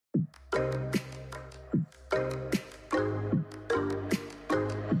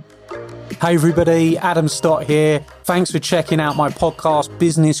Hey everybody, Adam Stott here. Thanks for checking out my podcast,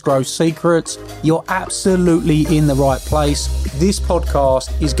 Business Growth Secrets. You're absolutely in the right place. This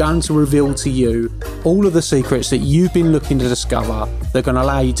podcast is going to reveal to you all of the secrets that you've been looking to discover that are going to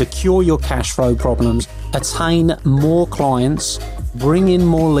allow you to cure your cash flow problems, attain more clients, bring in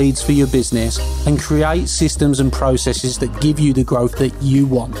more leads for your business, and create systems and processes that give you the growth that you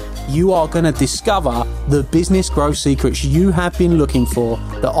want. You are going to discover the business growth secrets you have been looking for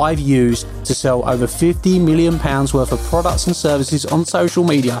that I've used to sell over £50 million worth of products and services on social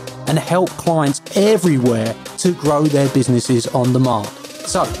media and help clients everywhere to grow their businesses on demand.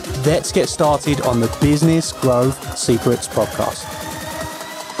 So let's get started on the Business Growth Secrets podcast.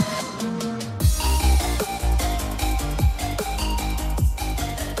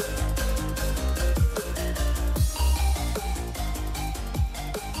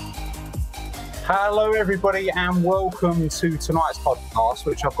 Hello everybody and welcome to tonight's podcast,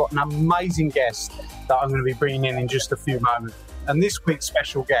 which I've got an amazing guest that I'm going to be bringing in just a few moments. And this week's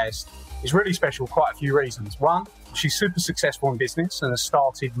special guest is really special for quite a few reasons. One, she's super successful in business and has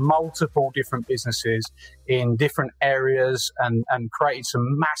started multiple different businesses in different areas and created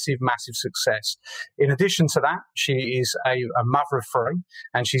some massive success. In addition to that, she is a mother of three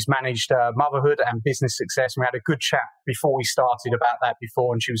and she's managed motherhood and business success. We had a good chat before we started about that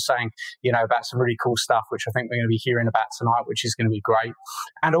before, and she was saying, about some really cool stuff, which I think we're going to be hearing about tonight, which is going to be great.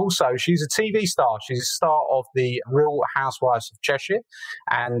 And also, she's a TV star. She's a star of the Real Housewives of Cheshire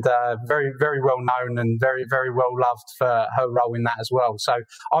and very well known and very well loved for her role in that as well. So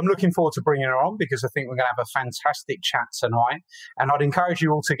I'm looking forward to bringing her on because I think we're going to have a fantastic chat tonight. And I'd encourage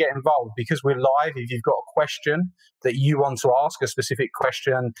you all to get involved because we're live. If you've got a question that you want to ask, a specific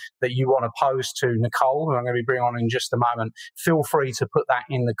question that you want to pose to Nicole, who I'm going to be bringing on in just a moment, feel free to put that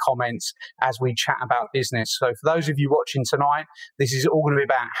in the comments as we chat about business. So for those of you watching tonight, this is all going to be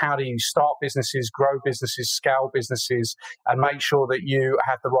about how do you start businesses, grow businesses, scale businesses, and make sure that you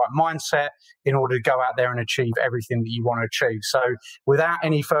have the right mindset in order to go out there and achieve everything that you want to achieve. So without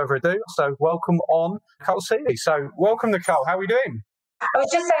any further ado, so welcome on Nicole Seeley. So welcome, Nicole. How are we doing? I was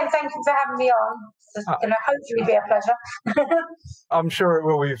just saying thank you for having me on. It's going to hopefully be a pleasure. I'm sure it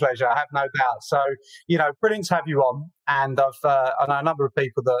will be a pleasure. I have no doubt. So, brilliant to have you on. And I know a number of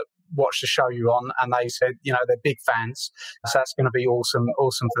people that watched the show you on and they said, they're big fans. So that's going to be awesome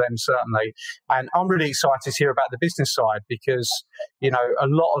for them, certainly. And I'm really excited to hear about the business side because, a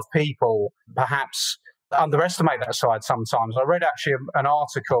lot of people perhaps underestimate that side sometimes. I read actually an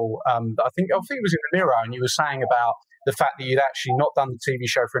article, I think it was in the Mirror, and you were saying about the fact that you'd actually not done the TV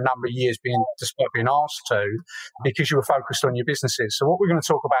show for a number of years despite being asked to, because you were focused on your businesses. So what we're going to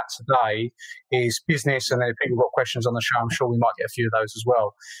talk about today is business, and then if people got questions on the show, I'm sure we might get a few of those as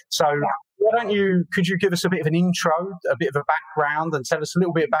well. So could you give us a bit of an intro, a bit of a background, and tell us a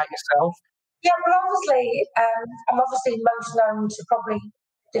little bit about yourself? Yeah, well, obviously, I'm obviously most known to probably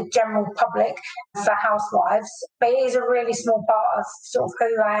the general public for Housewives, but it is a really small part of sort of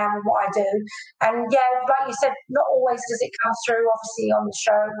who I am and what I do. And yeah, like you said, not always does it come through, obviously, on the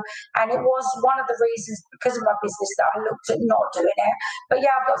show. And it was one of the reasons, because of my business, that I looked at not doing it. But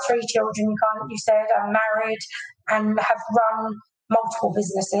yeah, I've got 3 children, you said. I'm married and have run multiple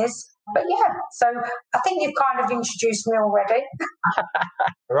businesses. But yeah, so I think you've kind of introduced me already.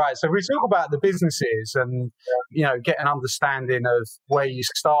 Right. So we talk about the businesses and, get an understanding of where you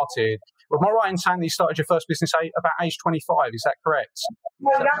started. Am I right in saying that you started your first business about age 25? Is that correct?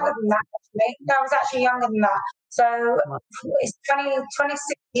 No, younger than that, actually. No, I was actually younger than that. So it's 26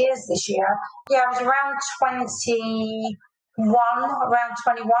 years this year. Yeah, I was around 21,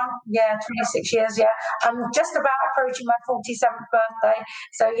 yeah, 26 years, yeah. I'm just about approaching my 47th birthday,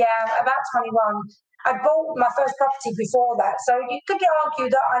 so yeah, about 21. I bought my first property before that, so you could argue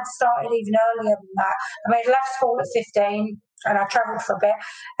that I'd started even earlier than that. I mean, I left school at 15, and I travelled for a bit,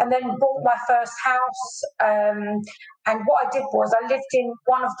 and then bought my first house, and what I did was I lived in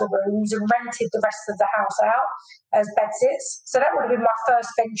one of the rooms and rented the rest of the house out as bedsits, so that would have been my first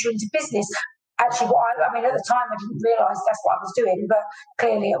venture into business. Actually, at the time I didn't realise that's what I was doing, but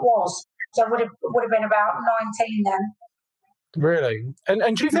clearly it was. So it would have been about 19 then. Really?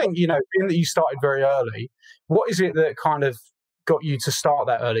 And do you think, being that you started very early, what is it that kind of got you to start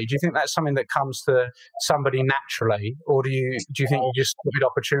that early? Do you think that's something that comes to somebody naturally, or do you think you just spotted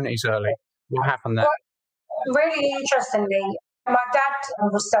opportunities early? What happened there? Well, really interestingly, my dad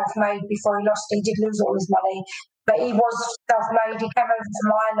was self-made before he did lose all his money. But he was self-made, he came over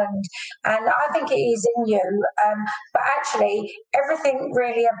to Ireland, and I think it is in you. But actually, everything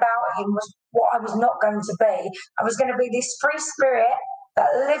really about him was what I was not going to be. I was going to be this free spirit that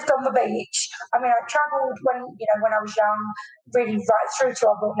lived on the beach. I mean, I travelled when I was young, really right through to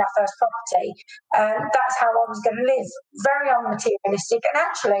I bought my first property. That's how I was going to live, very unmaterialistic. And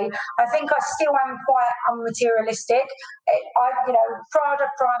actually, I think I still am quite unmaterialistic. Prada,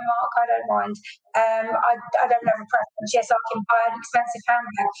 Primark, I don't mind. I don't have a preference. Yes, I can buy an expensive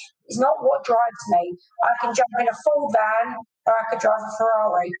handbag. It's not what drives me. I can jump in a full van or I could drive a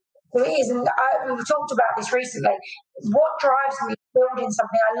Ferrari. So it isn't. We talked about this recently. What drives me building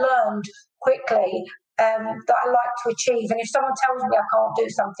something I learned quickly that I like to achieve. And if someone tells me I can't do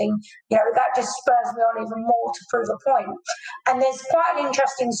something, that just spurs me on even more to prove a point. And there's quite an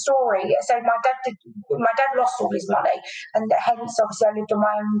interesting story. So my dad lost all his money, and hence obviously I lived on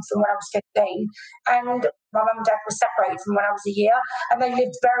my own from when I was 15. And my mum and dad were separated from when I was a year, and they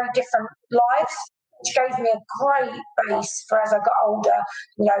lived very different lives, which gave me a great base for as I got older.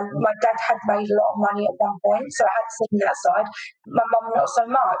 My dad had made a lot of money at one point, so I had seen that side. My mum not so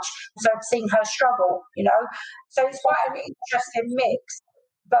much, so I'd seen her struggle, So it's quite an interesting mix,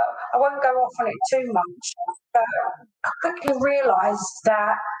 but I won't go off on it too much. But I quickly realised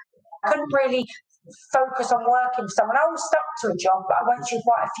that I couldn't really focus on working for someone. I was stuck to a job, but I went through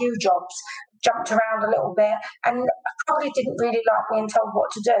quite a few jobs, jumped around a little bit, and I probably didn't really like being told what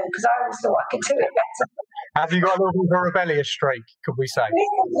to do because I always thought I could do it better. Have you got a little bit of a rebellious streak, could we say?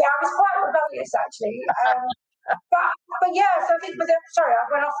 Yeah, I was quite rebellious actually. But yeah, so I think, sorry, I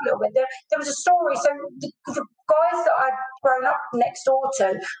went off a little bit. There was a story. So the guys that I'd grown up next door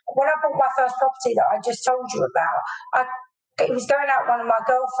to, when I bought my first property that I just told you about, it was going out with one of my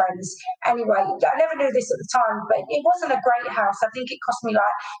girlfriends. Anyway, I never knew this at the time, but it wasn't a great house. I think it cost me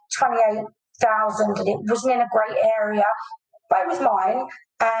like 28,000, and it wasn't in a great area, but it was mine.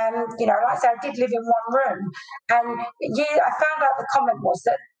 And like I said, I did live in one room. And I found out the comment was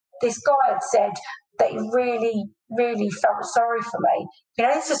that this guy had said that he really, really felt sorry for me.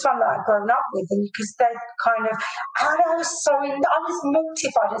 This is one that I'd grown up with, and because they're kind of, I was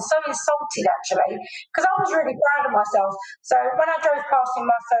mortified and so insulted actually, because I was really proud of myself. So when I drove past in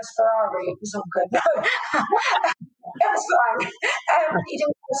my first Ferrari, it was all good. No, it was fine. He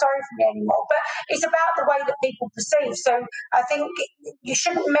didn't feel sorry for me anymore. But it's about the way that people perceive. So I think you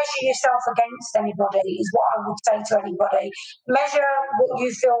shouldn't measure yourself against anybody, is what I would say to anybody. Measure what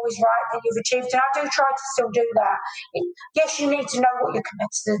you feel is right that you've achieved, and I do try to still do that. Yes, you need to know what your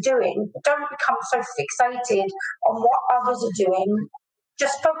competitors are doing, but don't become so fixated on what others are doing.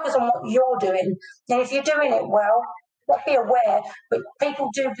 Just focus on what you're doing. And if you're doing it well, be aware, but people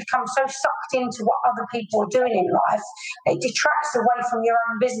do become so sucked into what other people are doing in life, it detracts away from your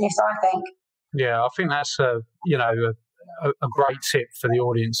own business, I think. Yeah, I think that's a great tip for the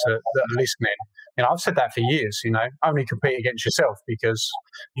audience that are listening. I've said that for years, only compete against yourself, because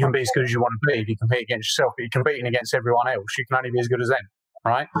you can be as good as you want to be if you compete against yourself, but you're competing against everyone else. You can only be as good as them,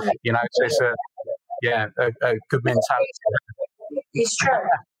 right? So it's a good mentality. It's true.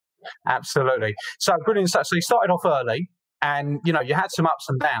 Absolutely. So brilliant. So you started off early, and you had some ups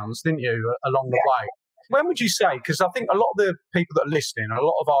and downs, didn't you, along the way? When would you say, because I think a lot of the people that are listening, a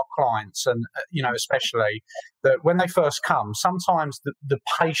lot of our clients, and especially that when they first come, sometimes the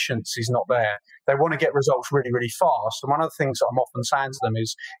patience is not there. They want to get results really, really fast. And one of the things that I'm often saying to them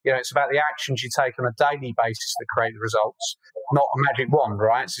is, it's about the actions you take on a daily basis that create the results, not a magic wand,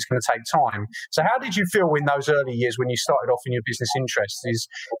 right? So it's going to take time. So how did you feel in those early years when you started off in your business interests?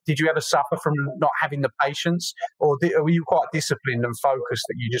 Did you ever suffer from not having the patience, or were you quite disciplined and focused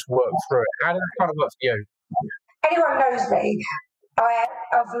that you just worked through it? How did it kind of work for you? Anyone knows me,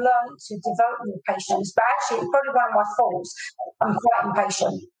 I've learned to develop more patience, but actually it's probably one of my faults. I'm quite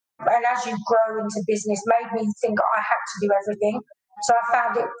impatient. And as you grow into business, made me think I had to do everything. So I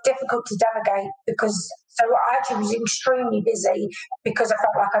found it difficult to delegate so I actually was extremely busy because I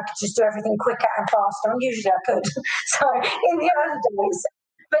felt like I could just do everything quicker and faster, and usually I could. So in the early days,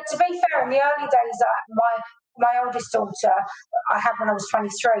 but to be fair, in the early days, my oldest daughter I had when I was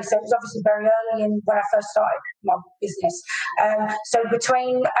 23, so it was obviously very early in when I first started my business. So and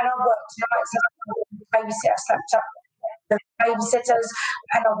I worked nights, babysitter, slept up the babysitters,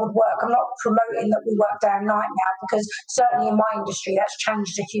 and I would work. I'm not promoting that we work day and night now, because certainly in my industry that's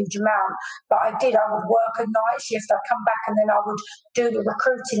changed a huge amount. But I would work a night shift, I'd come back and then I would do the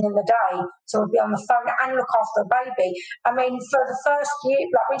recruiting in the day. So I'd be on the phone and look after a baby. I mean, for the first year,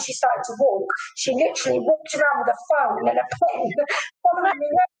 like when she started to walk, she literally walked around with a phone and a pen following me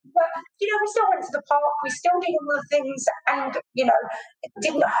around. But, we still went to the park, we still did all the things, and, it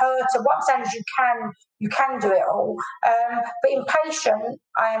didn't hurt. So what I'm saying is you can you can do it all. But impatient,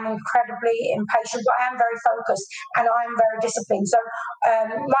 I am incredibly impatient, but I am very focused and I am very disciplined. So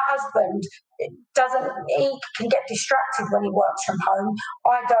my husband he can get distracted when he works from home.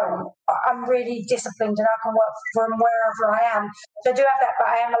 I don't. I'm really disciplined and I can work from wherever I am. So I do have that, but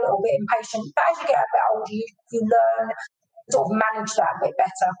I am a little bit impatient. But as you get a bit older, you learn to sort of manage that a bit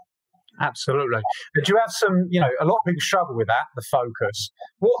better. Absolutely. Do you have some, a lot of people struggle with that, the focus.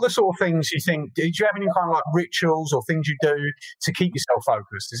 What are the sort of things you think, do you have any kind of like rituals or things you do to keep yourself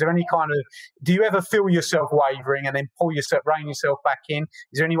focused? Is there any do you ever feel yourself wavering and then rein yourself back in?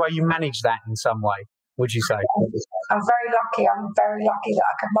 Is there any way you manage that in some way, would you say? I'm very lucky. I'm very lucky that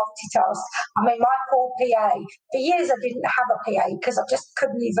I can multitask. I mean, my poor PA, for years I didn't have a PA because I just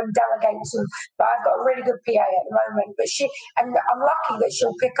couldn't even delegate to, but I've got a really good PA at the moment. But and I'm lucky that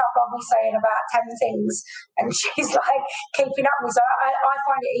she'll pick up, I'll be saying about 10 things and she's like keeping up with me. So I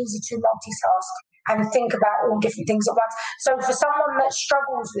find it easy to multitask and think about all different things at once. So for someone that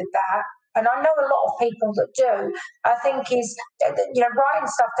struggles with that, and I know a lot of people that do, I think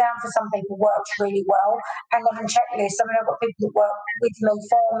writing stuff down for some people works really well, and having checklists. I mean, I've got people that work with me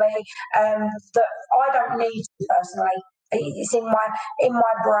for me that I don't need personally. It's in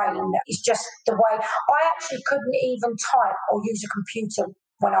my brain. It's just the way. I actually couldn't even type or use a computer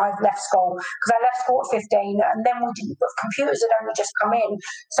when I left school, because I left school at 15 and then computers had only just come in.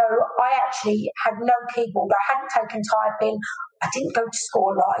 So I actually had no keyboard. I hadn't taken typing. I didn't go to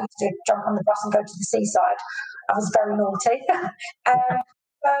school a lot. I used to jump on the bus and go to the seaside. I was very naughty.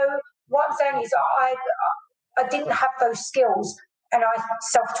 So what I'm saying is I didn't have those skills and I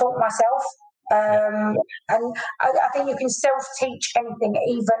self-taught myself. And I think you can self-teach anything,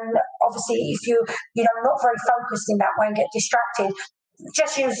 even obviously if you're not very focused in that way and get distracted.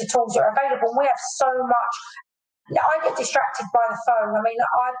 Just use the tools that are available. We have so much. I get distracted by the phone. I mean,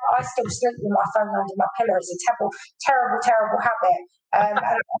 I still sleep with my phone under my pillow. It's a terrible, terrible habit. And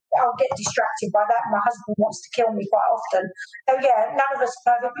I'll get distracted by that. My husband wants to kill me quite often. So yeah, none of us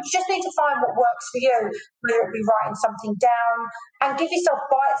are perfect. But you just need to find what works for you, whether it be writing something down, and give yourself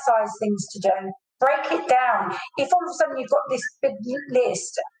bite-sized things to do. Break it down. If all of a sudden you've got this big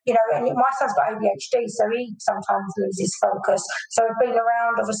list, and my son's got ADHD, so he sometimes loses focus. So I've been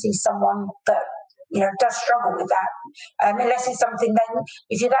around, obviously, someone that does struggle with that. Unless it's something, then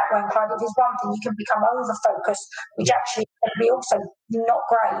if you're that way inclined, if it's one thing, you can become over-focused, which actually can be also not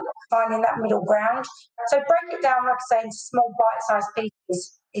great, finding that middle ground. So break it down, like I say, into small bite-sized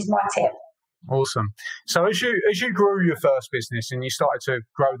pieces is my tip. Awesome. So as you grew your first business and you started to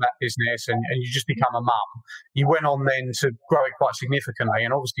grow that business and you just become a mum, you went on then to grow it quite significantly,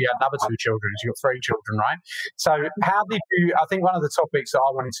 and obviously you had another 2 children, so you've got 3 children, right? So how did you, I think one of the topics that I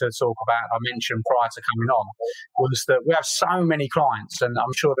wanted to talk about, I mentioned prior to coming on, was that we have so many clients, and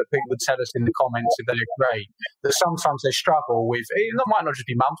I'm sure that people would tell us in the comments if they agree, that sometimes they struggle with, it might not just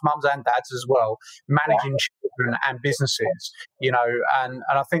be mums and dads as well, managing children and businesses, and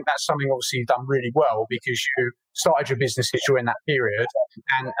I think that's something obviously done really well because you started your businesses during that period,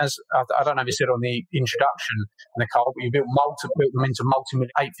 and as I don't know if you said on the introduction, Nicole, but you built them into multi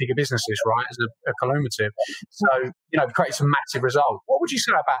 8-figure businesses, right, as a cumulative. So create some massive results. What would you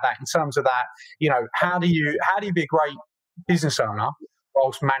say about that in terms of that? How do you be a great business owner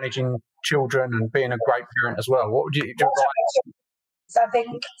whilst managing children and being a great parent as well? What would you do? I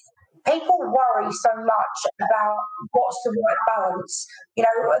think people worry so much about what's the right balance.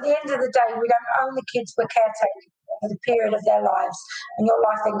 At the end of the day, we don't own the kids, we're caretakers for the period of their lives, and your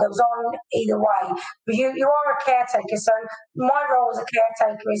life then goes on either way. But you are a caretaker, so my role as a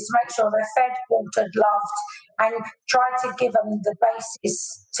caretaker is to make sure they're fed, watered, loved, and try to give them the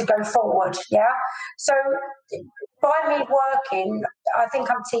basis to go forward, yeah? So by me working, I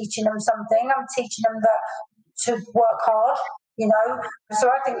think I'm teaching them something. I'm teaching them that to work hard, so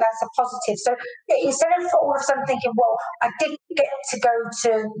I think that's a positive. So instead of all of a sudden thinking, well, I didn't get to go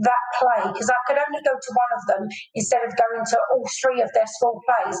to that play because I could only go to one of them instead of going to all 3 of their school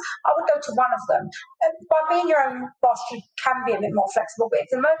plays, I would go to one of them. By being your own boss, you can be a bit more flexible, but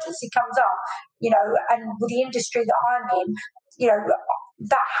if an emergency comes up, and with the industry that I'm in,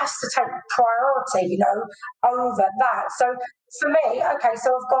 that has to take priority, over that. So for me, okay,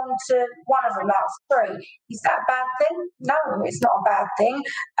 so I've gone to one of them out of 3. Is that a bad thing? No, it's not a bad thing,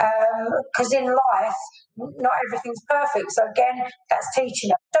 because in life, not everything's perfect. So again, that's teaching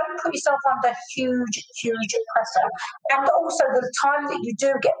them. Don't put yourself under huge pressure. And also the time that you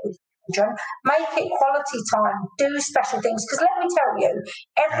do get with children, make it quality time, do special things. Because let me tell you,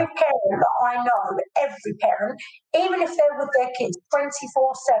 every parent that I know, every parent, even if they're with their kids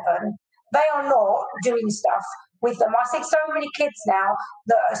 24/7, they are not doing stuff with them. I see so many kids now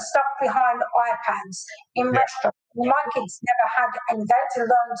that are stuck behind iPads in restaurants. My kids never had, and they had to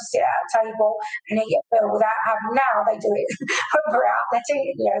learn to sit at a table and eat a meal without having. Now they do it when we're out. They're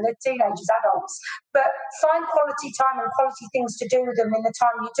teenagers, adults. But find quality time and quality things to do with them in the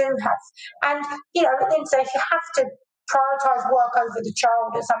time you do have. And at the end of the day, if you have to prioritise work over the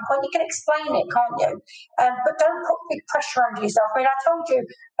child at some point, you can explain it, can't you? But don't put big pressure under yourself. I mean, I told you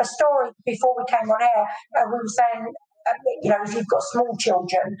a story before we came on air. We were saying, if you've got small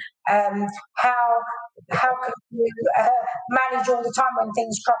children, how can you manage all the time when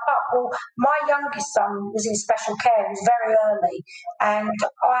things crop up? Well, my youngest son was in special care. It was very early, and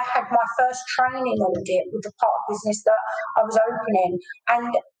I had my first training audit with the part of business that I was opening,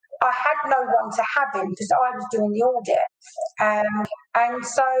 and I had no one to have him because I was doing the audit. And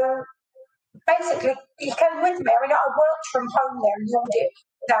so basically he came with me. I mean, I worked from home there and the audit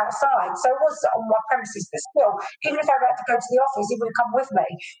was outside. So it was on my premises, but still, even if I had to go to the office, he would have come with me.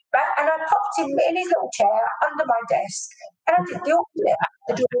 And I popped him in his little chair under my desk and I did the audit.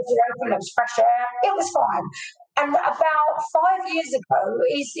 The door was open, there was fresh air, it was fine. And about 5 years ago,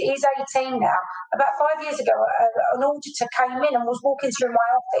 he's 18 now, about 5 years ago, an auditor came in and was walking through my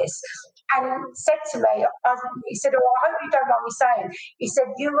office and said to me, he said, "Oh, I hope you don't mind me saying," he said,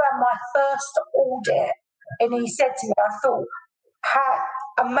 "You were my first audit." And he said to me, I thought, how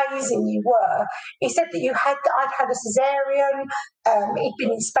amazing you were. He said that I'd had a cesarean, he'd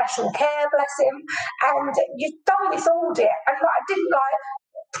been in special care, bless him, and you'd done this audit, and I didn't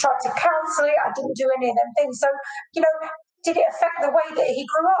try to counsel it, I didn't do any of them things. So, did it affect the way that he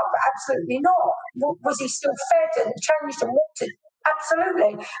grew up? Absolutely not. Was he still fed and changed and walked?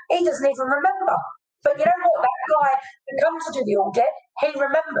 Absolutely. He doesn't even remember. But you know what? That guy who comes to do the audit, he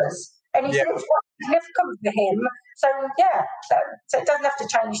remembers. And he said it's quite significant for him. So, so it doesn't have to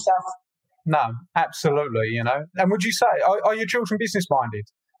change stuff. No, absolutely, And would you say, are your children business-minded,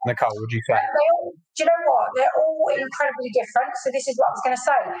 Nicole, would you say? Do you know what? They're all incredibly different. So this is what I was going to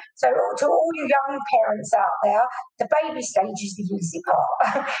say. So to all you young parents out there, the baby stage is the easy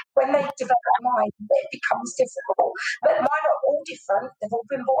part. When they develop a mind, it becomes difficult. But mine are all different. They've all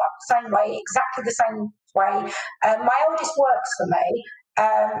been brought up the same way, exactly the same way. My eldest works for me.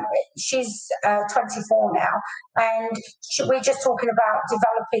 She's 24 now, and we're just talking about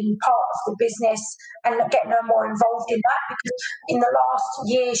developing part of the business and getting her more involved in that, because in the last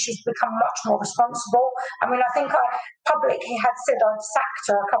year she's become much more responsible. I mean, I think I publicly had said I'd sacked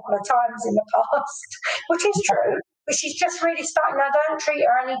her a couple of times in the past, which is true, but she's just really starting. I don't treat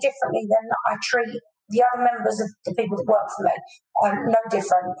her any differently than I treat the other members of the people that work for me. No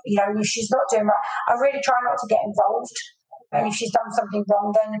different. If she's not doing right, I really try not to get involved. And if she's done something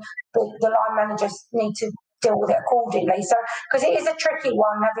wrong, then the line managers need to deal with it accordingly. So, because it is a tricky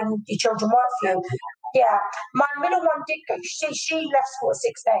one having your children work for you. Yeah, my middle one did go. She left school at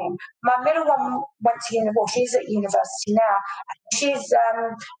 16. My middle one went to university. She's at university now.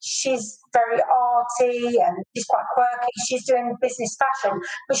 She's very arty and she's quite quirky. She's doing business fashion,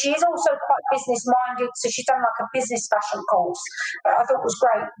 but she is also quite business minded. So she's done like a business fashion course. I thought it was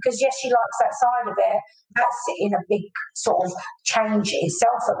great because yes, she likes that side of it. That's in a big sort of change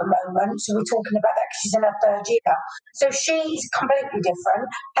itself at the moment. So we're talking about that because she's in her third year. So she's completely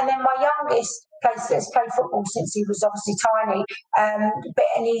different. And then my youngest has played football since he was obviously tiny, and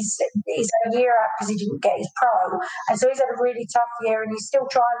he's a year out because he didn't get his pro, and so he's had a really tough year, and he's still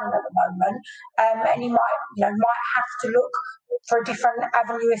trialing at the moment, and he might have to look for a different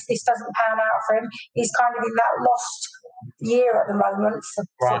avenue if this doesn't pan out for him. He's kind of in that lost year at the moment for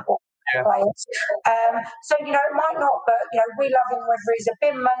football. Yeah. Players. So it might not, but we love him whether he's a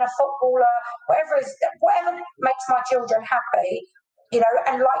bin man, a footballer, whatever makes my children happy.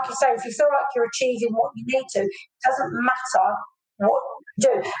 And like you say, if you feel like you're achieving what you need to, it doesn't matter what you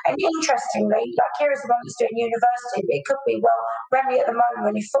do. And interestingly, like Kira's the one that's doing university, but it could be, well, Remy at the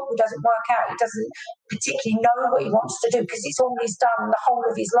moment, if football doesn't work out, he doesn't particularly know what he wants to do because it's all he's done the whole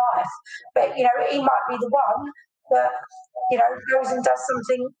of his life. But, he might be the one that, goes and does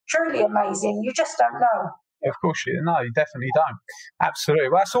something truly amazing. You just don't know. Of course, you definitely don't. Absolutely.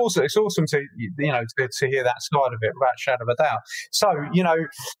 Well, that's awesome. It's awesome to to hear that side of it, without a shadow of a doubt. So,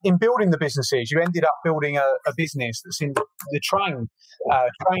 in building the businesses, you ended up building a business that's in the train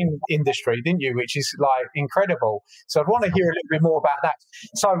industry, didn't you? Which is like incredible. So, I'd want to hear a little bit more about that.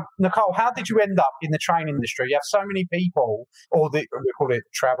 So, Nicole, how did you end up in the train industry? You have so many people, we call it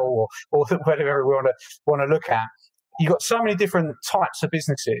travel, or whatever we want to look at. You've got so many different types of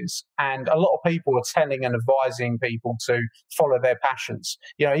businesses, and a lot of people are telling and advising people to follow their passions.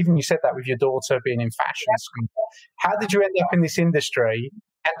 Even you said that with your daughter being in fashion school. How did you end up in this industry?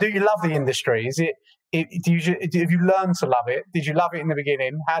 And do you love the industry? Is Have you learned to love it? Did you love it in the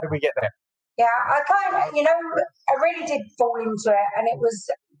beginning? How did we get there? Yeah, I really did fall into it, and it was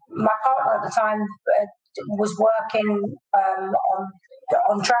my partner at the time was working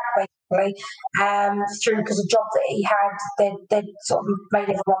on track basically through because of job that he had. They'd sort of made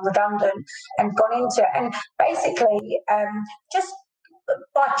everyone redundant and gone into it, and basically just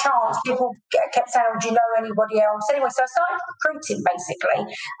by chance, people kept saying, "Oh, do you know anybody else?" Anyway, so I started recruiting basically,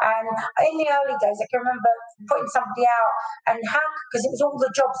 and in the early days, I can remember putting somebody out, and because it was all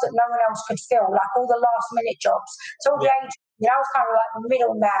the jobs that no one else could fill, like all the last minute jobs. So all the agents, I was kind of like the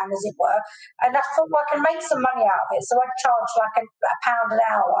middleman, as it were, and I thought, well, I can make some money out of it, so I'd charge like a pound an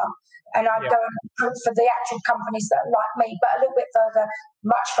hour, and I'd go and recruit for the actual companies that like me, but a little bit further,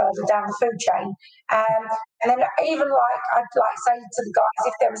 much further down the food chain. And then even I'd say to the guys,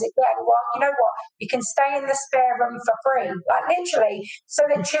 if there was a game, well, you know what, you can stay in the spare room for free, like literally, so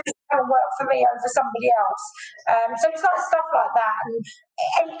they choose to come and work for me over somebody else. So it's like stuff like that, and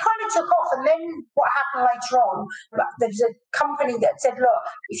it kind of took off. And then what happened later on, there's a company that said, look,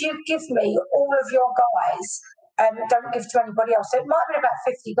 if you give me all of your guys, don't give to anybody else. So it might have been about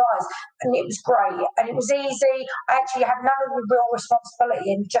 50 guys, and it was great, and it was easy. I actually had none of the real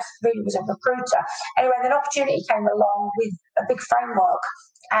responsibility and just really was a recruiter. Anyway, then an opportunity came along with a big framework,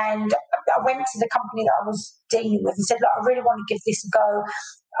 and I went to the company that I was dealing with and said, look, I really want to give this a go.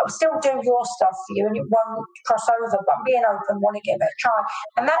 I'll still do your stuff for you and it won't cross over, but I'm being open, want to give it a try.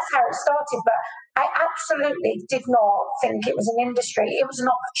 And that's how it started. But I absolutely did not think it was an industry. It was an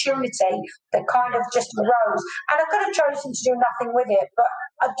opportunity that kind of just arose. And I could have chosen to do nothing with it, but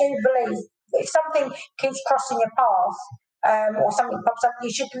I do believe if something keeps crossing your path, or something pops up, you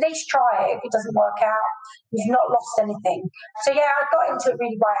should at least try it. If it doesn't work out, you've not lost anything. So yeah, I got into it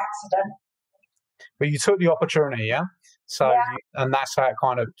really by accident. But you took the opportunity, yeah? So, and that's how it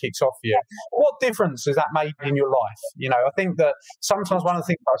kind of kicks off for you. Yeah. What difference has that made in your life? I think that sometimes one of the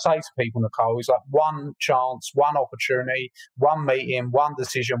things I say to people, Nicole, is like one chance, one opportunity, one meeting, one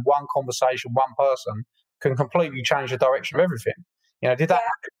decision, one conversation, one person can completely change the direction of everything. Did that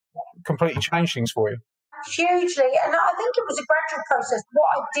completely change things for you? Hugely, and I think it was a gradual process. What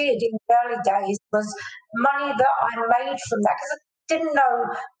I did in the early days was money that I made from that, because I didn't know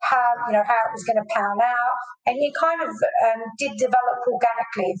how it was going to pan out, and it kind of did develop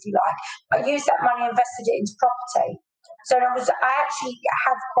organically, if you like. I used that money, invested it into property. So I actually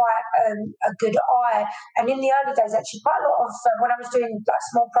have quite a good eye, and in the early days, actually, quite a lot of when I was doing like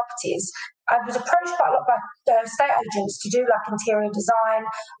small properties, I was approached quite a lot by estate agents to do like interior design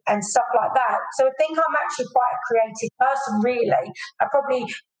and stuff like that. So I think I'm actually quite a creative person, really. I probably,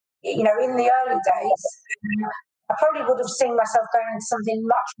 in the early days, I probably would have seen myself going into something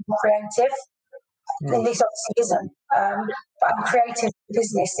much more creative. And this obviously isn't. But I'm creative in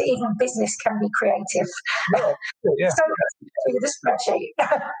business. Even business can be creative. Yeah. So with a spreadsheet. So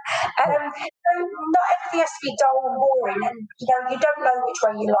not everything has to be dull and boring, and you don't know which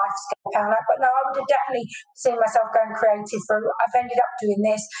way your life's going to pan out. But no, I would have definitely seen myself going creative through. I've ended up doing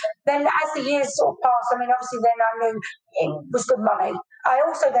this. Then as the years sort of passed, obviously then I knew it was good money. I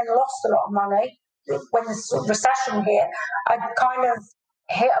also then lost a lot of money when the sort of recession hit. I kind of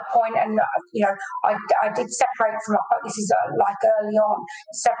hit a point, and I did separate from this is like early on,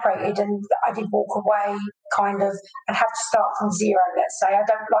 separated, and I did walk away kind of and have to start from zero, let's say. I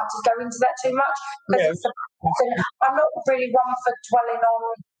don't like to go into that too much because I'm not really one for dwelling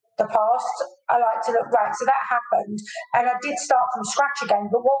on the past. I like to look right. So that happened, and I did start from scratch again.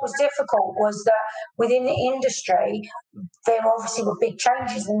 But what was difficult was that within the industry, there obviously were big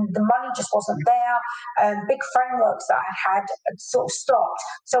changes, and the money just wasn't there. Big frameworks that I had sort of stopped.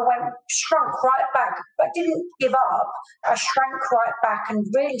 So I shrunk right back, but didn't give up. I shrank right back and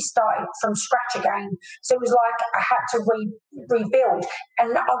really started from scratch again. So it was like I had to rebuild.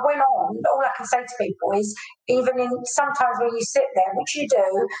 And I went on. All I can say to people is, even in sometimes when you sit there, which you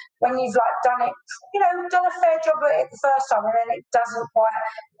do, when you've like done it, done a fair job at it the first time, and then it doesn't quite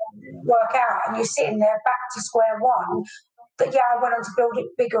work out, and you're sitting there back to square one. But I went on to build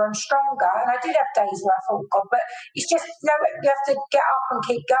it bigger and stronger, and I did have days where I thought, God, but it's just you have to get up and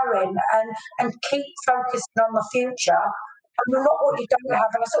keep going, and keep focusing on the future. And not what you don't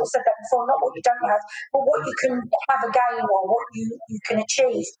have, and I sort of said that before, not what you don't have, but what you can have again, or what you can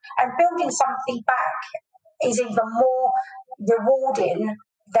achieve. And building something back is even more rewarding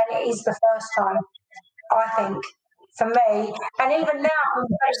than it is the first time, I think, for me. And even now,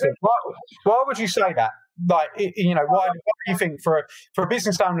 why would you say that? Like, why do you think for a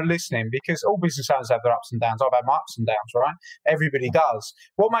business owner listening, because all business owners have their ups and downs. I've had my ups and downs, right? Everybody does.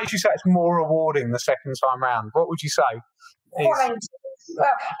 What makes you say it's more rewarding the second time round? What would you say?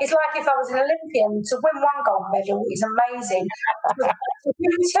 well, it's like if I was an Olympian, to win one gold medal is amazing. To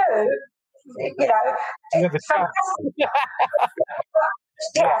win two, fantastic.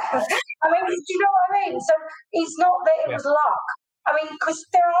 Yeah, I mean, do you know what I mean? So it's not that it was luck. I mean, because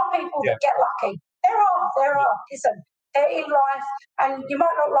there are people that get lucky. There are. Listen, they're in life, and you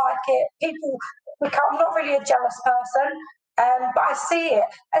might not like it. I'm not really a jealous person, but I see it,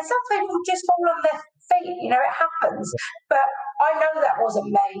 and some people just fall on their feet. It happens. But I know that wasn't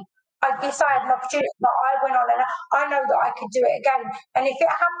me. I guess I had an opportunity, but I went on and I know that I could do it again. And if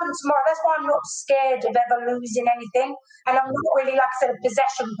it happened tomorrow, that's why I'm not scared of ever losing anything. And I'm not really, like I said, a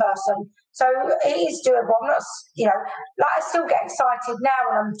possession person. So it is doable. I'm not, I still get excited now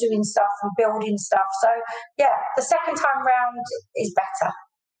when I'm doing stuff and building stuff. So yeah, the second time round is better.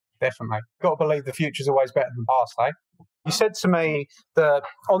 Definitely. Got to believe the future's always better than the past, eh? You said to me that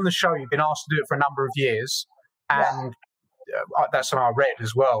on the show you've been asked to do it for a number of years, and that's something I read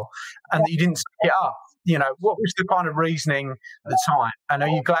as well, and that you didn't stick it up. What was the kind of reasoning at the time? And are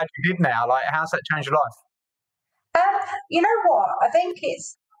you glad you did now? Like, how's that changed your life? You know what? I think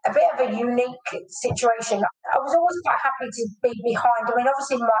it's a bit of a unique situation. I was always quite happy to be behind. I mean,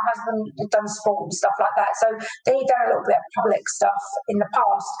 obviously my husband had done sport and stuff like that, so he'd done a little bit of public stuff in the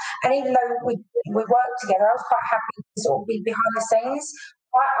past. And even though we worked together, I was quite happy to sort of be behind the scenes.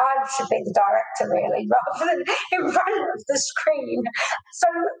 I should be the director, really, rather than in front of the screen. So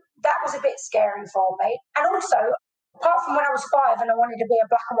that was a bit scary for me. And also, apart from when I was 5 and I wanted to be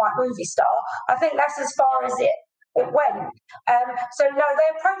a black and white movie star, I think that's as far as it went. So no, they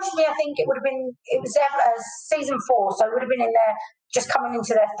approached me. I think it was season 4, so it would have been in there just coming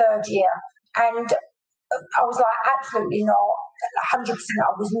into their 3rd year, and I was like, absolutely not. 100%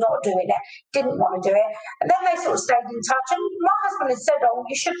 I was not doing it, didn't want to do it. And then they sort of stayed in touch, and my husband had said, oh,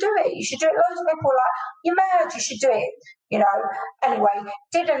 you should do it. Loads of people were like, you're mad, you should do it. Anyway,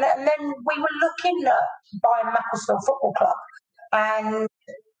 didn't. And then we were looking at buying Macclesfield Football Club, and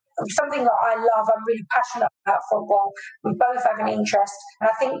something that I love, I'm really passionate about football. We both have an interest, and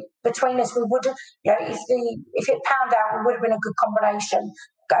I think between us we would, if it panned out, we would have been a good combination.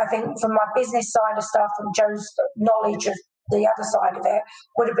 I think from my business side of stuff and Joe's knowledge of the other side of it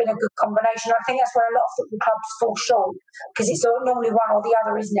would have been a good combination. I think that's where a lot of football clubs fall short, because it's normally one or the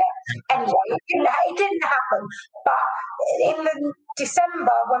other, isn't it? Anyway, it didn't happen. But in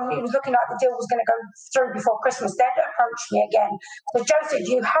December, when it was looking like the deal was going to go through before Christmas, they'd approached me again. So Joe said,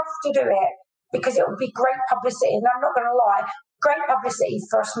 you have to do it because it would be great publicity. And I'm not going to lie, great publicity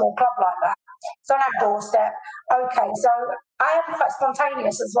for a small club like that. It's on our doorstep. Okay, so I am quite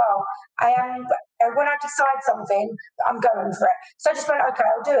spontaneous as well. I am, when I decide something, I'm going for it. So I just went, okay,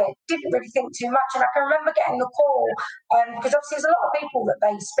 I'll do it. Didn't really think too much. And I can remember getting the call, because obviously there's a lot of people that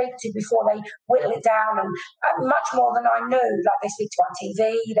they speak to before they whittle it down, and much more than I knew. Like, they speak to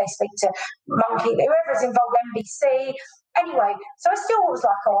ITV, they speak to Monkey, whoever's involved, NBC. Anyway, so I still was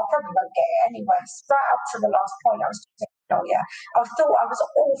like, oh, I probably won't get it anyway. Right up to the last point, I was thinking, oh yeah, I thought I was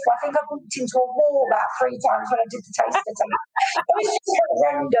awful. I think I walked into a wall about 3 times when I did the taste test. It was just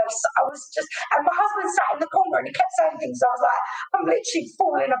horrendous. And my husband sat in the corner and he kept saying things. I was like, I'm literally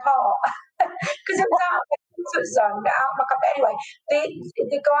falling apart because it was out of my comfort zone, out of my comfort. Anyway,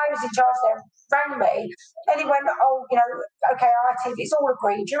 the guy who was in charge there rang me and he went, oh, okay, ITV, it's all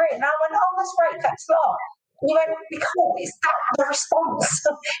agreed, you're in. And I went, oh, that's great, thanks a lot. And he went, cool, is that the response?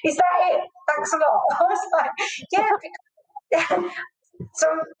 Is that it? Thanks a lot. I was like, yeah, so,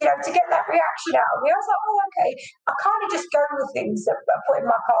 to get that reaction out of me, I was like, oh, okay, I kind of just go with things that are put in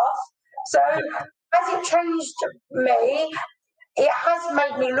my path. So as it changed me, it has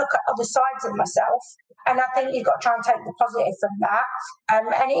made me look at other sides of myself. And I think you've got to try and take the positive from that. And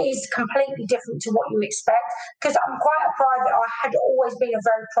it is completely different to what you expect, because I'm quite a private, I had always been a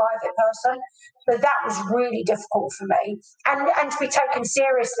very private person, but that was really difficult for me. And to be taken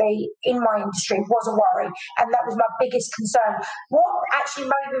seriously in my industry was a worry. And that was my biggest concern. What actually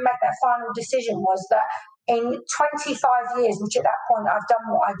made me make that final decision was that in 25 years, which at that point I've done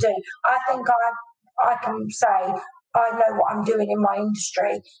what I do, I think I can say I know what I'm doing in my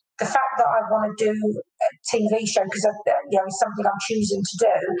industry. The fact that I want to do a TV show because it's something I'm choosing to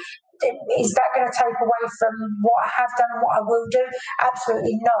do, is that going to take away from what I have done and what I will do?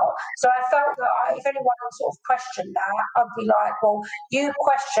 Absolutely not. So I felt that if anyone sort of questioned that, I'd be like, well, you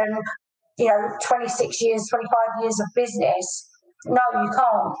question, 26 years, 25 years of business. No, you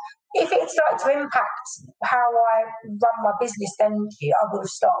can't. If it started to impact how I run my business, then I would have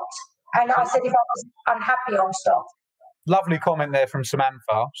stopped. And I said, if I was unhappy, I would stop. Lovely comment there from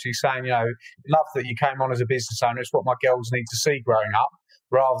Samantha. She's saying, love that you came on as a business owner. It's what my girls need to see growing up,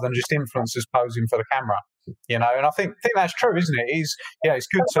 rather than just influencers posing for the camera. And I think that's true, isn't it? It's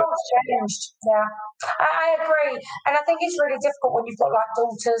good The to. world's changed. Yeah, I agree, and I think it's really difficult when you've got like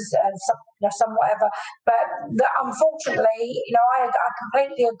daughters and some whatever. But unfortunately, I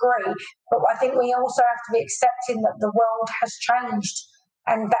completely agree. But I think we also have to be accepting that the world has changed.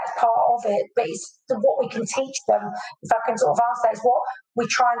 And that's part of it. But it's what we can teach them. If I can sort of answer that, is what we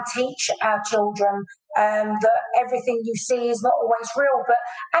try and teach our children, that everything you see is not always real. But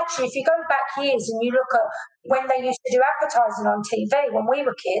actually, if you go back years and you look at when they used to do advertising on TV when we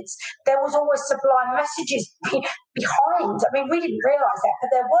were kids, there was always sublime messages behind. I mean, we didn't realise that, but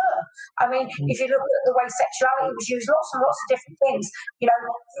there were. I mean, if you look at the way sexuality was used, lots and lots of different things.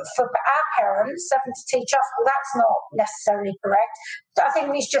 For our parents having to teach us, well, that's not necessarily correct. So I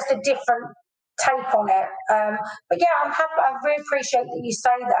think it's just a different take on it. But yeah, I'm happy. I really appreciate that you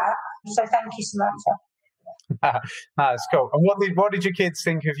say that. So thank you, Samantha. That's cool. And what did your kids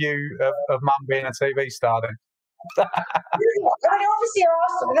think of you, of Mum being a TV star then? I mean, obviously I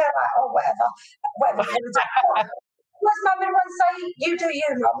asked them, they're like, oh, whatever. What's Mum? Everyone say, you do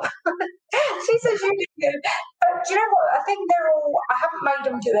you, Mum. She says, you do you. But do you know what? I think I haven't made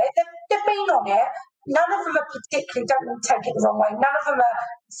them do it. They've been on it. None of them are particularly, don't take it the wrong way, none of them are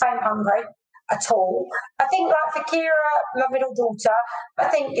fame hungry at all. I think, like for Kira, my middle daughter, I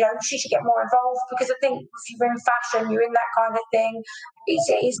think, she should get more involved, because I think if you're in fashion, you're in that kind of thing, it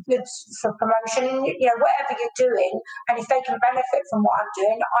is good for promotion. Whatever you're doing, and if they can benefit from what I'm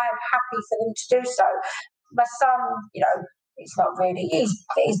doing, I am happy for them to do so. My son, it's not really, he's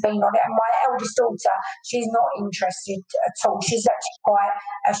been on it. And my eldest daughter, she's not interested at all. She's actually quite,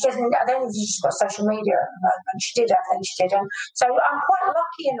 I don't think she's got social media at the moment. She did, I think she didn't. So I'm quite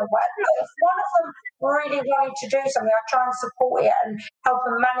lucky in a way. If one of them really wanted to do something, I try and support it and help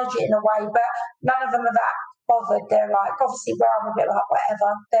them manage it in a way, but none of them are that bothered. They're like, obviously, where I'm a bit like,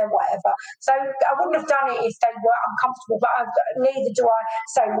 whatever, they're whatever. So I wouldn't have done it if they were uncomfortable, but neither do I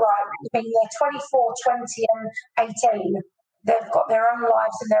say, right, I mean, they're 24, 20 and 18. They've got their own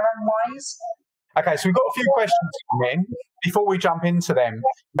lives and their own minds. Okay, so we've got a few questions coming in. Before we jump into them,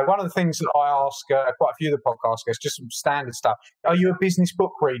 one of the things that I ask quite a few of the podcast guests, just some standard stuff. Are you a business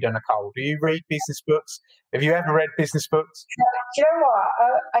book reader, Nicole? Do you read business books? Have you ever read business books? Do you know what?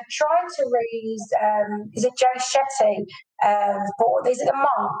 I tried to read, is it Jay Shetty? Is it a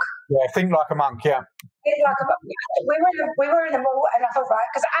monk? Yeah, Think Like a Monk, yeah. We were in the mall, and I thought, right,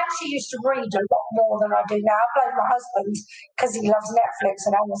 because I actually used to read a lot more than I do now. I blame my husband because he loves Netflix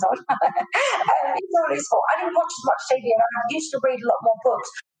and Amazon. It's all his fault. I didn't watch as much TV, and I used to read a lot more books.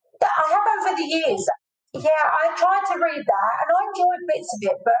 I have over the years. Yeah, I tried to read that, and I enjoyed bits of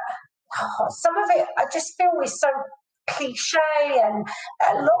it, but some of it I just feel is so cliche, and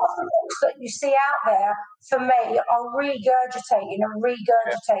a lot of the books that you see out there for me are regurgitating.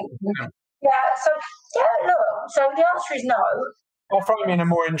 So the answer is no. I'll frame it in a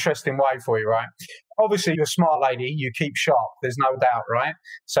more interesting way for you, right? Obviously, you're a smart lady. You keep sharp. There's no doubt, right?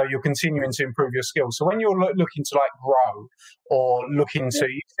 So you're continuing to improve your skills. So when you're looking to grow or looking to,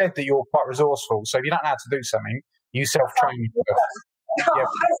 you said that you're quite resourceful. So if you don't know how to do something, you self-train yourself.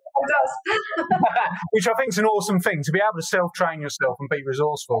 Which I think is an awesome thing. To be able to self-train yourself and be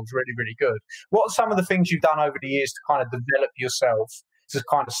resourceful is really, really good. What are some of the things you've done over the years to kind of develop yourself to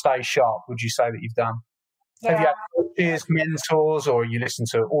kind of stay sharp, would you say that you've done? Yeah. Have you had coaches, mentors, or you listen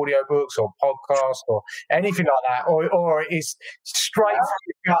to audiobooks or podcasts or anything like that? Or it's straight from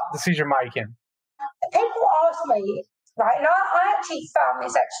your gut decision making? People ask me, right, and I actually found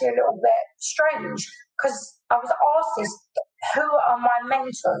this actually a little bit strange, because I was asked this, who are my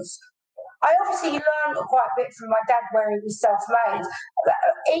mentors? I obviously learned quite a bit from my dad where he was self-made,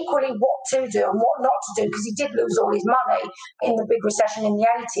 equally what to do and what not to do, because he did lose all his money in the big recession in the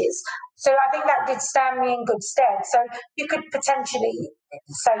 80s. So I think that did stand me in good stead. So you could potentially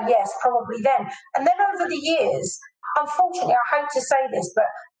say yes, probably then. And then over the years, unfortunately, I hate to say this, but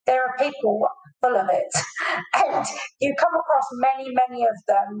there are people full of it. And you come across many, many of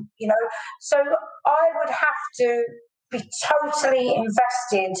them, So I would have to be totally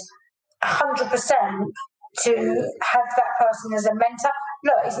invested 100% to have that person as a mentor.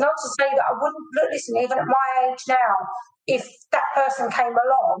 Look, it's not to say that I wouldn't, listen, even at my age now, if that person came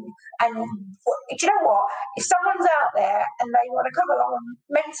along and, do you know what? If someone's out there and they want to come along and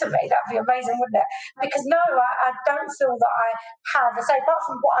mentor me, that'd be amazing, wouldn't it? Because no, I don't feel that I have. I say, apart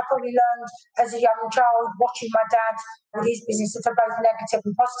from what I probably learned as a young child, watching my dad with his businesses are both negative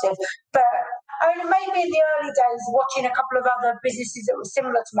and positive, but maybe in the early days, watching a couple of other businesses that were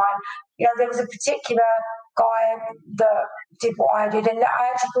similar to mine, there was a particular guy that did what I did, and I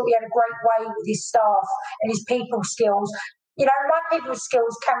actually thought he had a great way with his staff and his people skills. my people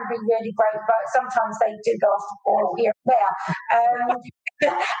skills can be really great, but sometimes they do go off the boil here and there.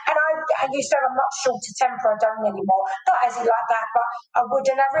 And I used to have a much shorter temper. I don't anymore. Not as like that, but I would.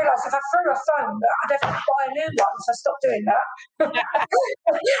 And I realised if I threw a phone, I'd have to buy a new one. So I stopped doing that.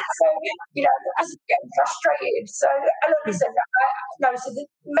 So, I was getting frustrated. So, listen, so the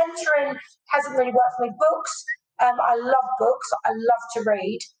mentoring hasn't really worked for me. Books, I love books. I love to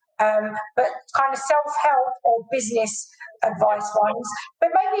read. But kind of self-help or business advice ones.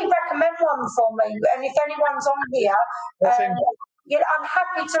 But maybe recommend one for me. And if anyone's on here, I'm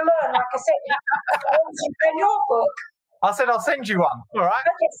happy to learn. Like I said, in your book. I said I'll send you one. All right.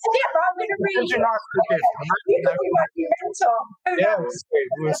 Okay, I'm going to read it. You could be my new mentor.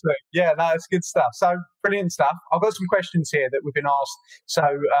 We'll see. Yeah, no, it's good stuff. So brilliant stuff. I've got some questions here that we've been asked. So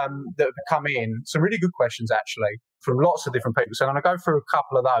that have come in. Some really good questions actually from lots of different people. So I'm going to go through a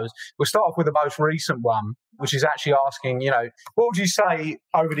couple of those. We'll start off with the most recent one, which is actually asking, what would you say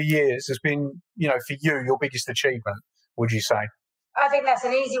over the years has been, for you, your biggest achievement? Would you say? I think that's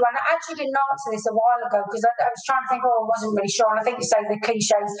an easy one. I actually didn't answer this a while ago because I was trying to think, I wasn't really sure. And I think you say the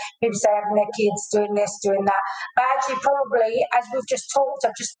cliches, people say having their kids, doing this, doing that. But actually probably, as we've just talked,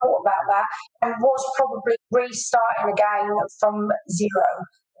 I've just thought about that, and was probably restarting again from zero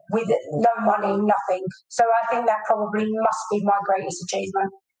with no money, nothing. So I think that probably must be my greatest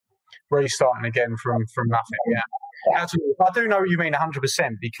achievement. Restarting again from nothing, yeah. Absolutely. I do know what you mean 100%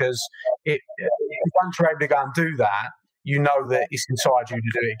 because once you're able to go and do that, you know that it's inside you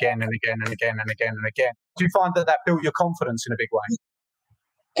to do it again and again and again and again and again. Do you find that built your confidence in a big way?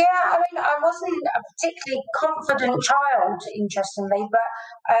 Yeah, I mean, I wasn't a particularly confident child, interestingly, but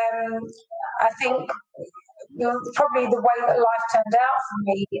I think probably the way that life turned out for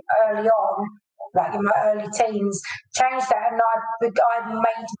me early on, like in my early teens, changed that, and I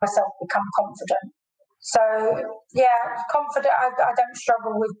made myself become confident. So, yeah, confident. I don't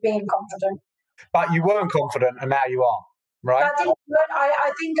struggle with being confident. But you weren't confident, and now you are. Right. I think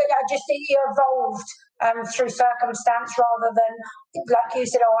it evolved through circumstance rather than, like you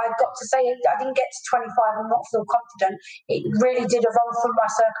said, I've got to say, I didn't get to 25 and not feel confident. It really did evolve from my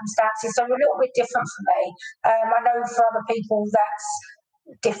circumstances, so a little bit different for me. I know for other people that's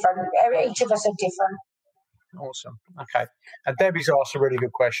different. Each of us are different. Awesome. Okay. And Debbie's asked a really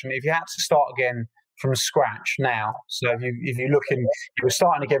good question. If you had to start again from scratch now, so if you were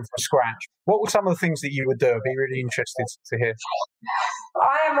starting again from scratch, what were some of the things that you would do? I'd be really interested to hear.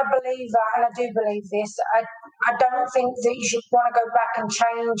 I am a believer, and I do believe this. I don't think that you should want to go back and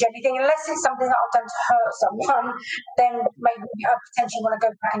change anything unless it's something that I've done to hurt someone. Then maybe I potentially want to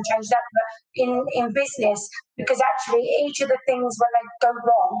go back and change that. But in business, because actually each of the things when they go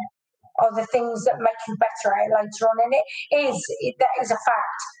wrong are the things that make you better at it later on, and that is a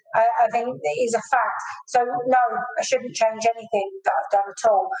fact. I think it is a fact. So no, I shouldn't change anything that I've done at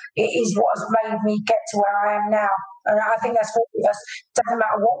all. It is what has made me get to where I am now, and I think that's what it doesn't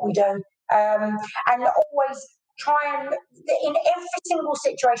matter what we do, and always try and in every single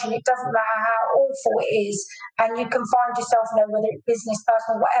situation. It doesn't matter how awful it is, and you can find yourself, whether it's business,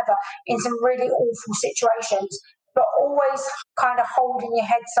 personal, whatever, in some really awful situations. But always kind of holding your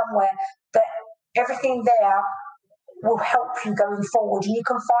head somewhere that everything there will help you going forward, and you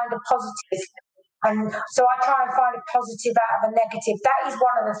can find a positive. And so I try and find a positive out of a negative. That is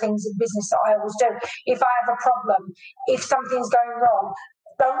one of the things in business that I always do. If I have a problem, if something's going wrong,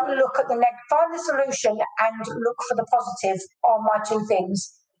 don't look at the negative. Find the solution and look for the positive are my two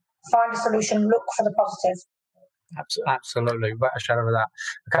things. Find a solution, look for the positive. Absolutely, without a shadow of that.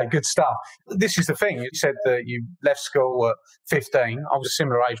 Okay, good stuff. This is the thing. You said that you left school at 15. I was a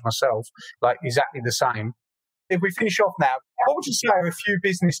similar age myself, like exactly the same. If we finish off now, what would you say are a few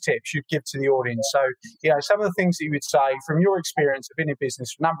business tips you'd give to the audience? So, some of the things that you would say from your experience of being in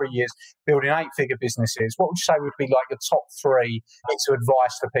business for a number of years, building 8-figure businesses, what would you say would be like the top 3 bits of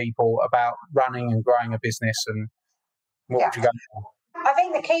advice to people about running and growing a business, and what would you go for? I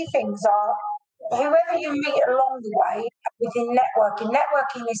think the key things are whoever you meet along the way within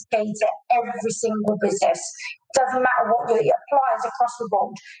networking is key to every single business. It doesn't matter what it applies across the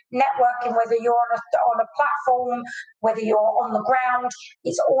board. Networking, whether you're on a platform, whether you're on the ground,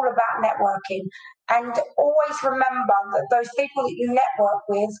 it's all about networking. And always remember that those people that you network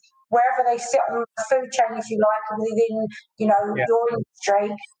with, wherever they sit on the food chain, if you like, within your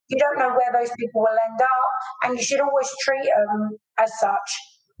industry, you don't know where those people will end up, and you should always treat them as such.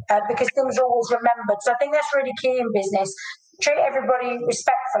 Because things are always remembered. So I think that's really key in business. Treat everybody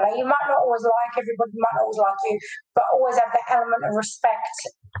respectfully. You might not always like everybody, might not always like you, but always have the element of respect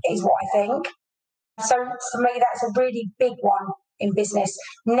is what I think. So for me, that's a really big one in business.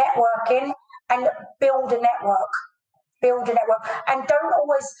 Networking and build a network. build a network, and don't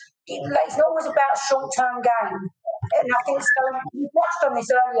always. It's not always about short-term gain. And I think so. You touched on this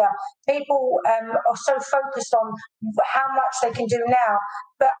earlier. People are so focused on how much they can do now.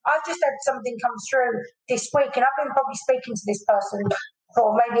 But I've just had something come through this week, and I've been probably speaking to this person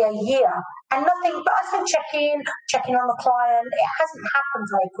for maybe a year, and nothing. But I've been checking on the client. It hasn't happened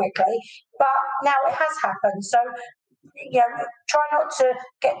very quickly, but now it has happened. So, try not to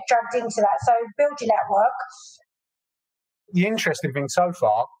get dragged into that. So build your network. The interesting thing so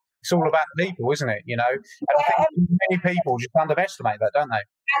far, it's all about people, isn't it? And I think many people just underestimate that, don't they?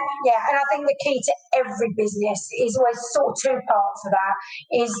 And I think the key to every business is always sort of two parts of that,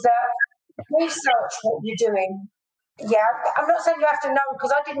 is that research what you're doing. Yeah, I'm not saying you have to know,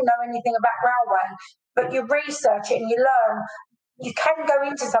 because I didn't know anything about railway, but you research it and you learn. You can go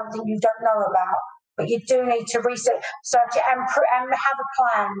into something you don't know about, but you do need to research it and have a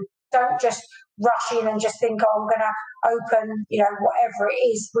plan. Don't just rush in and just think, I'm going to open, whatever it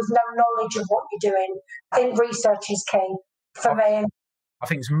is, with no knowledge of what you're doing. I think research is key for me. I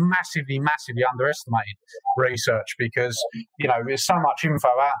think it's massively, massively underestimated, research, because, there's so much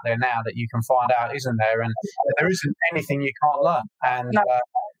info out there now that you can find out, isn't there? And there isn't anything you can't learn. And, no.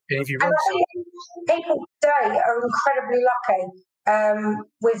 And if you people today are incredibly lucky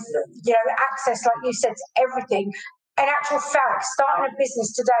with access, like you said, to everything. In actual fact, starting a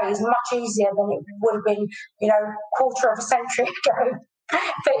business today is much easier than it would have been, quarter of a century ago.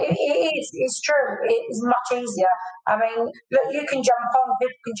 But it's true. It is much easier. I mean, look, you can jump on.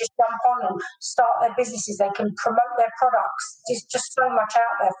 People can just jump on and start their businesses. They can promote their products. There's just so much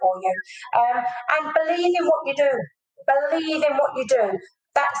out there for you. And believe in what you do. Believe in what you do.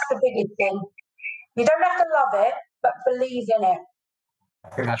 That's the biggest thing. You don't have to love it, but believe in it. I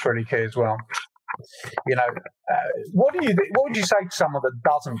think that's really key as well. What would you say to someone that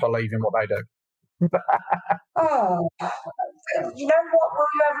doesn't believe in what they do? You know what?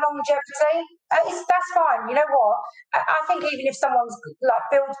 Will you have longevity? That's fine. You know what? I think even if someone's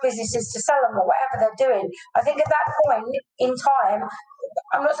builds businesses to sell them or whatever they're doing, I think at that point in time,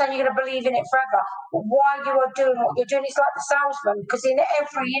 I'm not saying you're going to believe in it forever, but while you are doing what you're doing, it's like the salesman, because in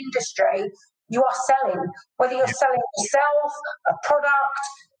every industry you are selling, whether you're selling yourself, a product.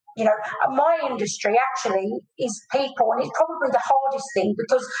 My industry actually is people, and it's probably the hardest thing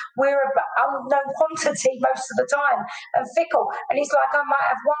because we're an unknown quantity most of the time and fickle. And it's like I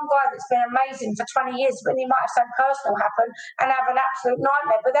might have one guy that's been amazing for 20 years, but he might have something personal happen and have an absolute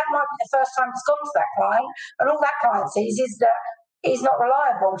nightmare. But that might be the first time it's gone to that client, and all that client sees is that he's not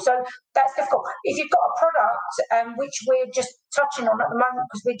reliable. So that's difficult. If you've got a product, which we're just touching on at the moment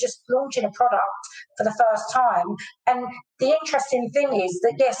because we're just launching a product for the first time, and the interesting thing is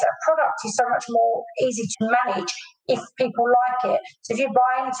that, yes, a product is so much more easy to manage if people like it. So if you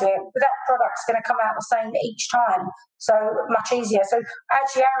buy into it, that product's going to come out the same each time, so much easier. So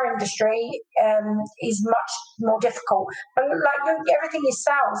actually our industry is much more difficult. But everything is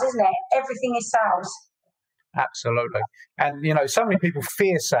sales, isn't it? Everything is sales. Absolutely. And, so many people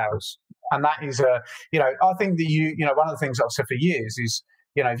fear sales. And that is, I think that one of the things I've said for years is,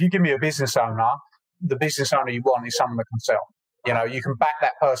 if you give me a business owner, the business owner you want is someone that can sell. You can back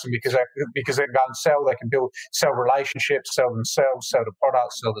that person because they can go and sell. They can sell relationships, sell themselves, sell the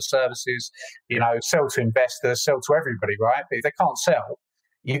products, sell the services, sell to investors, sell to everybody, right? But if they can't sell,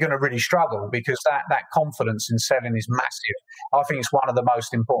 you're going to really struggle, because that confidence in selling is massive. I think it's one of the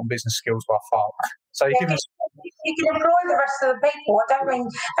most important business skills by far. So you can employ the rest of the people. I don't mean,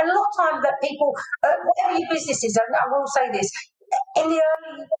 and a lot of times that people, whatever your business is, and I will say this, in the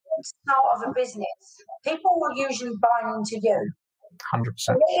early start of a business, people will usually buy into you. 100%.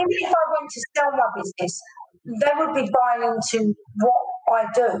 Even if I went to sell my business, they would be buying into what I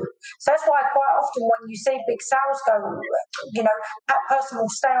do. So that's why quite often when you see big sales go, that person will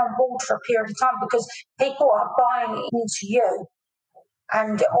stay on board for a period of time because people are buying into you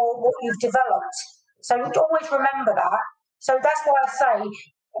or what you've developed. So always remember that. So that's why I say,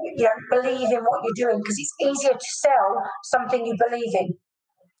 believe in what you're doing, because it's easier to sell something you believe in.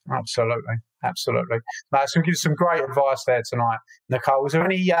 Absolutely. Now, so give some great advice there tonight, Nicole. Was there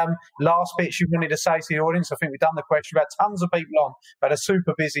any last bits you wanted to say to the audience? I think we've done the question. We've had tons of people on. We've had a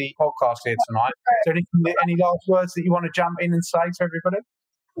super busy podcast here tonight. Is there any last words that you want to jump in and say to everybody?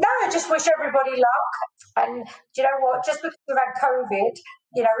 No, I just wish everybody luck. And do you know what? Just because we've had COVID,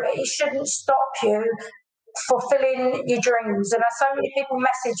 it shouldn't stop you fulfilling your dreams. And so many people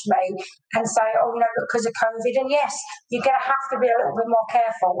message me and say, oh, because of COVID. And yes, you're going to have to be a little bit more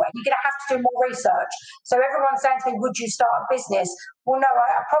careful. You're going to have to do more research. So everyone's saying to me, would you start a business? Well, no,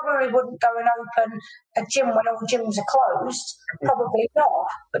 I probably wouldn't go and open a gym when all gyms are closed. Probably not.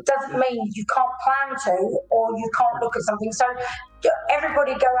 But doesn't mean you can't plan to, or you can't look at something. So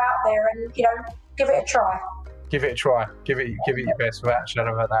everybody go out there and, give it a try. Give it a try. Give it your best without a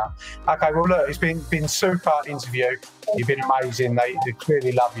shadow of a doubt. Okay, well, look, it's been super interview. You've been amazing. They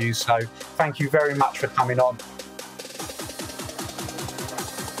clearly love you. So thank you very much for coming on.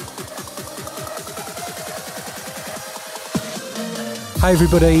 Hey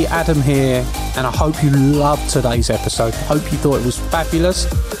everybody, Adam here, and I hope you loved today's episode. I hope you thought it was fabulous,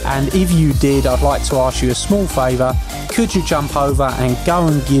 and if you did, I'd like to ask you a small favour. Could you jump over and go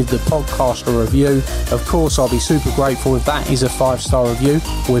and give the podcast a review? Of course, I'll be super grateful if that is a 5-star review.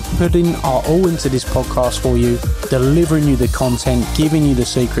 We're putting our all into this podcast for you, delivering you the content, giving you the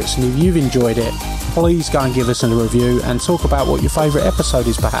secrets, and if you've enjoyed it, please go and give us a review and talk about what your favourite episode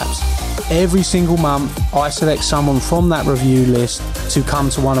is perhaps. Every single month, I select someone from that review list to come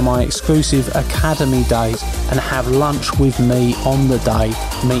to one of my exclusive Academy days and have lunch with me on the day,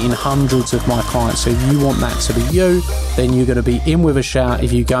 meeting hundreds of my clients. So if you want that to be you, then you're going to be in with a shout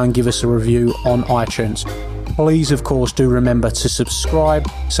if you go and give us a review on iTunes. Please, of course, do remember to subscribe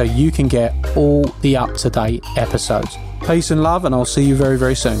so you can get all the up-to-date episodes. Peace and love, and I'll see you very,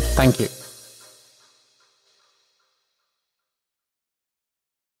 very soon. Thank you.